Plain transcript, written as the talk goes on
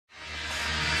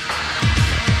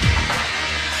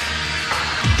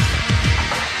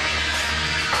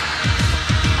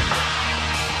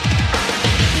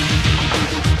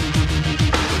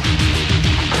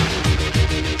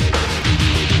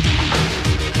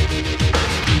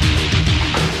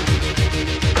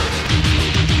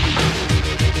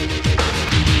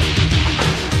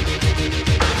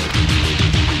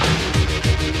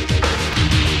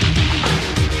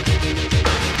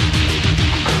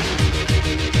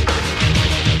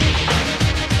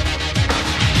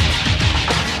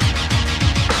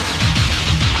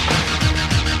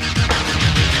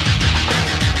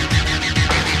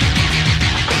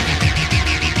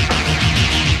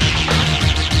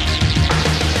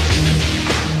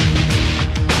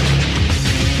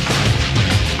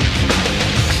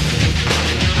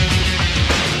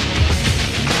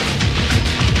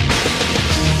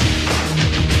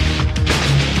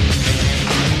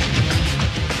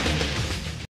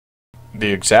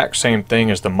the exact same thing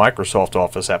as the Microsoft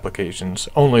Office applications,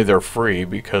 only they're free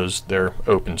because they're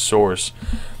open source.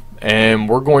 And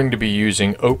we're going to be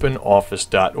using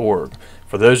openoffice.org.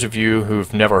 For those of you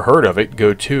who've never heard of it,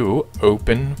 go to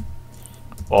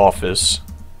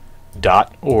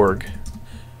openoffice.org.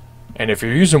 And if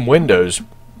you're using Windows,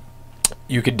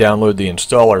 you could download the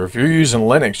installer. If you're using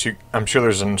Linux, I'm sure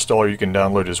there's an installer you can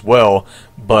download as well,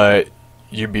 but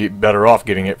you'd be better off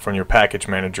getting it from your package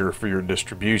manager for your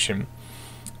distribution.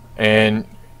 And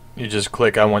you just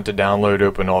click I want to download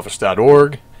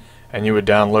openoffice.org, and you would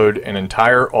download an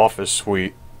entire Office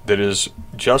suite that is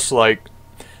just like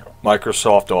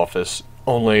Microsoft Office,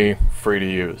 only free to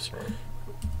use,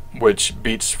 which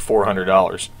beats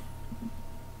 $400.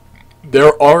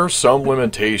 There are some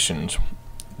limitations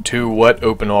to what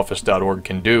openoffice.org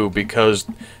can do because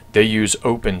they use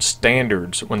open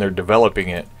standards when they're developing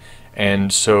it,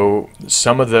 and so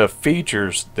some of the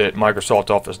features that Microsoft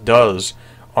Office does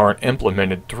aren't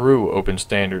implemented through open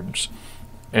standards.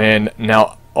 And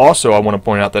now also I want to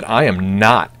point out that I am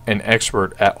not an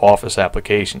expert at Office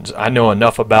applications. I know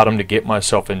enough about them to get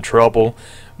myself in trouble,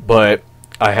 but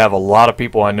I have a lot of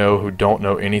people I know who don't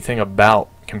know anything about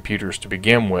computers to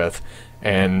begin with,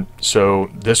 and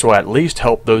so this will at least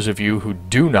help those of you who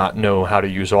do not know how to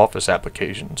use Office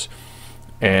applications,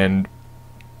 and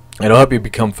it'll help you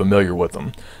become familiar with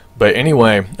them. But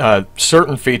anyway,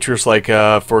 certain features like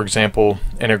for example,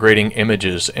 integrating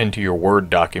images into your Word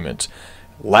documents.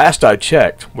 Last I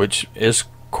checked, which is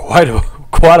quite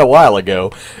a while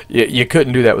ago, you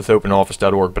couldn't do that with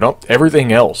openoffice.org, but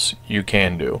everything else you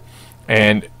can do.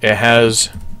 And it has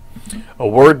a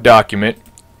Word document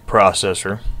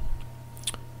processor.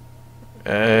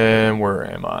 And where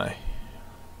am I?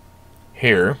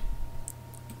 Here.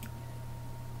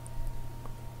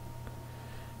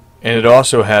 And it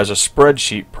also has a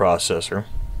spreadsheet processor.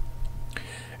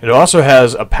 It also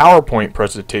has a PowerPoint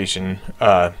presentation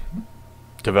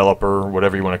developer,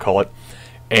 whatever you want to call it,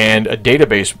 and a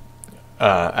database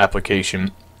application,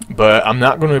 but I'm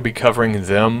not going to be covering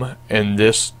them in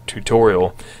this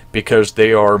tutorial because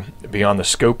they are beyond the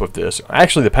scope of this.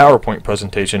 Actually, the PowerPoint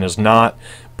presentation is not,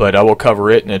 but I will cover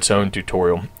it in its own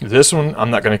tutorial. This one, I'm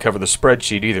not going to cover the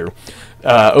spreadsheet either.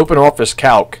 OpenOffice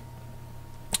Calc.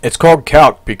 It's called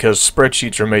Calc because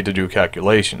spreadsheets are made to do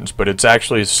calculations, but it's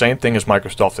actually the same thing as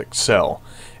Microsoft Excel.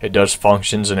 It does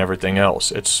functions and everything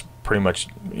else. It's pretty much,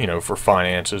 you know, for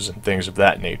finances and things of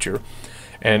that nature.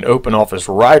 And OpenOffice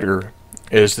Writer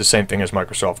is the same thing as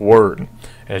Microsoft Word. And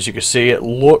as you can see, it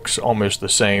looks almost the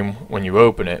same when you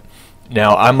open it.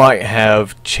 Now, I might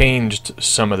have changed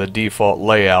some of the default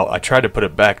layout. I tried to put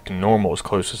it back to normal as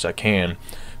close as I can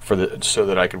so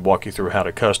that I could walk you through how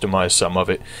to customize some of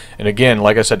it. And again,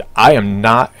 like I said, I am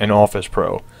not an Office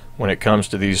pro. When it comes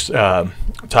to these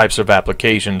types of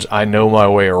applications, I know my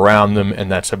way around them, and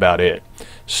that's about it.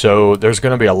 So there's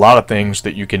going to be a lot of things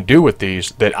that you can do with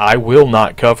these that I will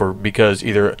not cover because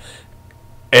either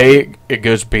A, it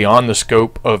goes beyond the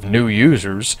scope of new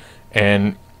users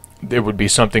and it would be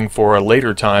something for a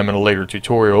later time in a later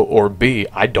tutorial, or B,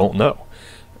 I don't know.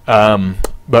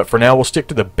 But for now, we'll stick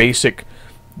to the basic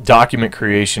document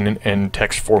creation and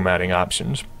text formatting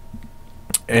options.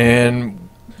 And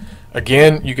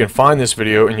again, you can find this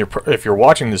video, and if you're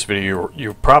watching this video,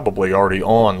 you're probably already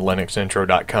on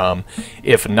linuxintro.com.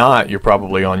 If not, you're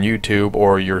probably on YouTube,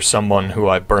 or you're someone who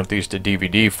I burnt these to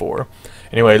DVD for.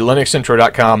 Anyway,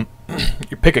 linuxintro.com,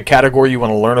 you pick a category you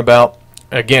want to learn about.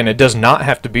 Again, it does not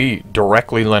have to be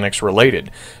directly Linux related.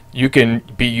 You can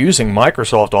be using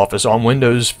Microsoft Office on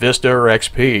Windows, Vista, or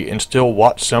XP and still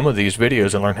watch some of these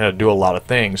videos and learn how to do a lot of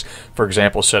things. For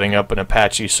example, setting up an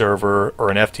Apache server or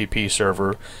an FTP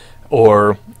server,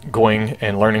 or going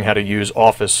and learning how to use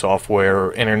Office software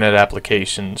or internet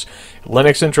applications.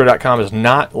 linuxintro.com is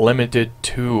not limited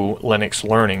to Linux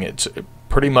learning. It's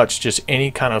pretty much just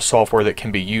any kind of software that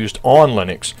can be used on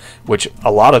Linux, which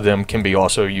a lot of them can be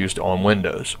also used on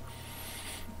Windows.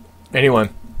 Anyway,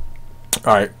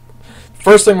 alright,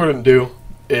 first thing we're going to do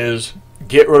is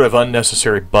get rid of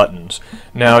unnecessary buttons.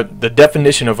 Now, the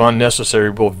definition of unnecessary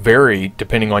will vary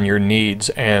depending on your needs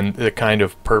and the kind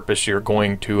of purpose you're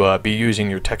going to be using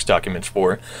your text documents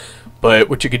for. But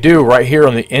what you could do right here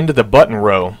on the end of the button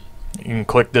row, you can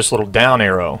click this little down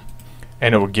arrow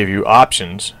and it will give you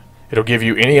options. It'll give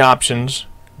you any options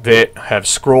that have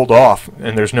scrolled off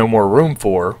and there's no more room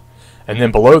for, and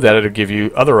then below that it'll give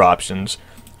you other options.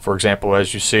 For example,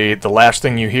 as you see, the last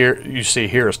thing you see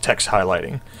here is text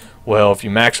highlighting. Well, if you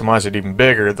maximize it even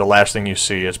bigger, the last thing you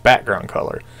see is background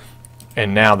color,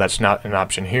 and now that's not an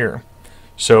option here.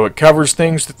 So it covers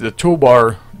things that the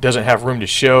toolbar doesn't have room to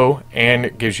show, and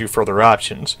it gives you further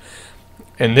options.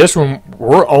 in this one,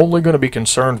 we're only going to be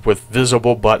concerned with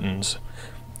visible buttons.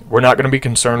 We're not going to be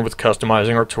concerned with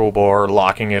customizing our toolbar, or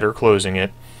locking it, or closing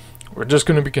it. We're just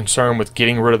going to be concerned with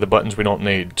getting rid of the buttons we don't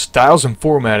need. Styles and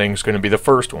formatting is going to be the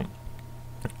first one.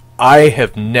 I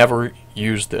have never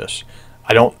used this.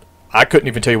 I couldn't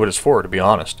even tell you what it's for, to be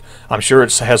honest. I'm sure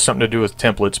it has something to do with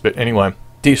templates, but anyway,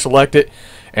 deselect it,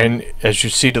 and as you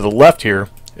see to the left here,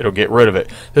 it'll get rid of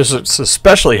it. This is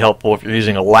especially helpful if you're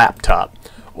using a laptop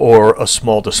or a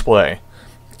small display.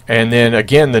 And then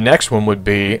again, the next one would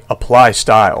be apply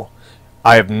style.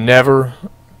 I have never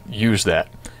used that,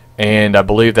 and I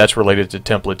believe that's related to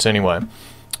templates anyway.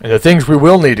 And the things we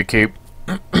will need to keep,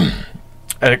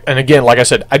 and again, like I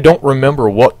said, I don't remember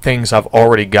what things I've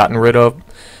already gotten rid of.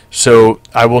 So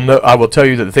I will tell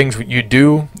you that the things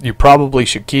you probably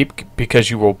should keep, because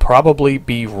you will probably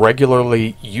be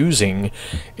regularly using,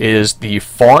 is the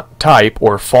font type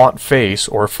or font face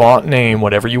or font name,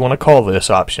 whatever you want to call this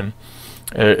option.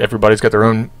 Everybody's got their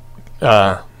own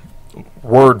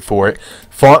word for it.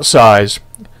 Font size,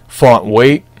 font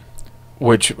weight,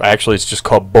 which actually it's just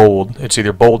called bold. It's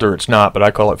either bold or it's not, but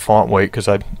I call it font weight because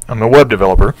I'm a web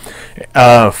developer.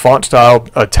 Font style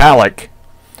italic,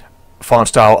 font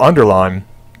style underline,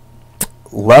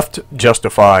 left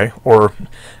justify, or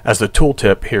as the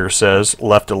tooltip here says,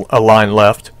 left align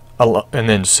left, and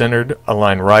then centered,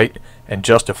 align right, and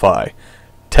justify.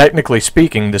 Technically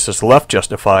speaking, this is left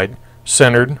justified,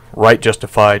 centered, right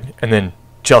justified, and then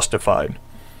justified.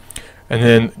 And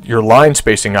then your line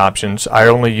spacing options, I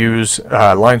only use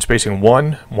line spacing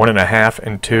 1, 1.5,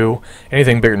 and 2.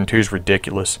 Anything bigger than 2 is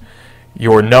ridiculous.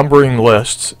 Your numbered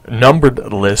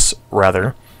lists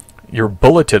rather, your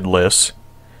bulleted lists,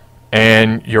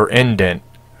 and your indent,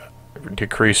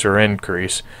 decrease or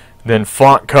increase. Then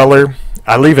font color,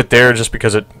 I leave it there just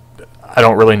because I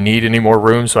don't really need any more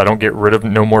room, so I don't get rid of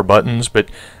no more buttons, but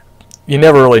you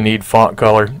never really need font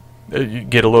color. You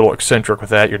get a little eccentric with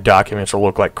that, your documents will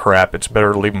look like crap. It's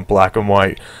better to leave them black and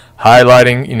white.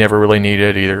 Highlighting, you never really need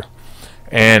it either.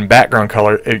 And background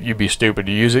color, you'd be stupid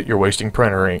to use it, you're wasting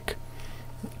printer ink.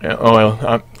 Oh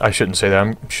well, I shouldn't say that.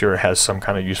 I'm sure it has some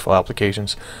kind of useful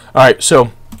applications. Alright,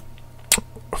 so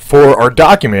for our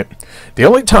document, the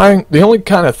only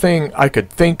kind of thing I could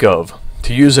think of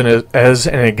to use as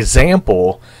an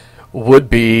example would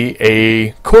be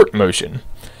a court motion.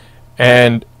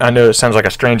 And I know it sounds like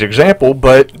a strange example,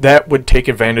 but that would take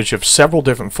advantage of several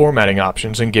different formatting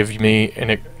options and give me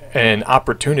an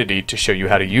opportunity to show you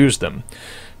how to use them.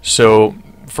 So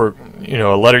for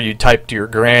a letter you type to your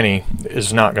granny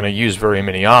is not going to use very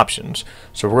many options.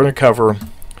 So we're going to cover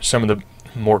some of the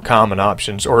more common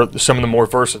options, or some of the more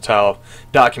versatile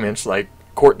documents like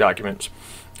court documents.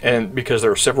 And because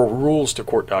there are several rules to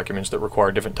court documents that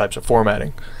require different types of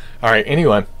formatting. Alright,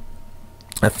 anyway,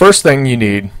 the first thing you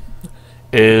need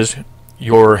is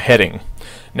your heading.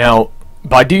 Now,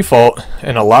 by default,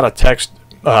 in a lot of text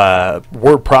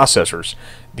word processors,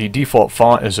 the default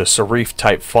font is a serif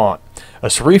type font. A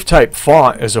serif type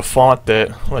font is a font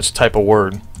that, let's type a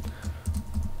word,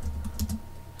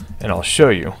 and I'll show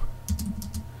you.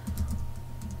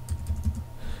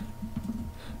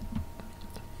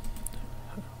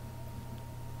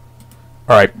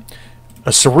 Alright,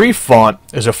 a serif font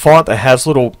is a font that has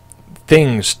little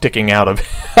things sticking out of it.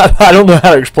 I don't know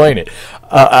how to explain it.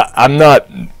 I'm not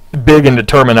big into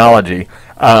terminology,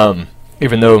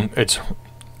 even though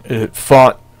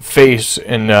font face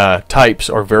and types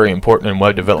are very important in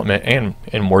web development and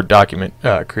in Word document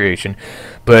creation.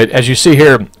 But as you see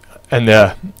here in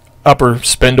the upper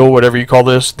spindle, whatever you call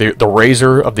this, the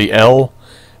razor of the L,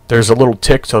 there's a little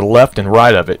tick to the left and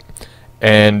right of it.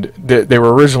 And they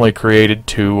were originally created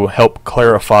to help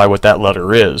clarify what that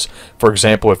letter is. For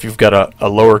example, if you've got a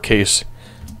lowercase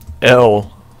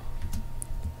L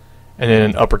and then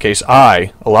an uppercase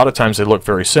I, a lot of times they look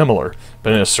very similar.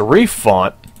 But in a serif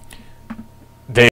font,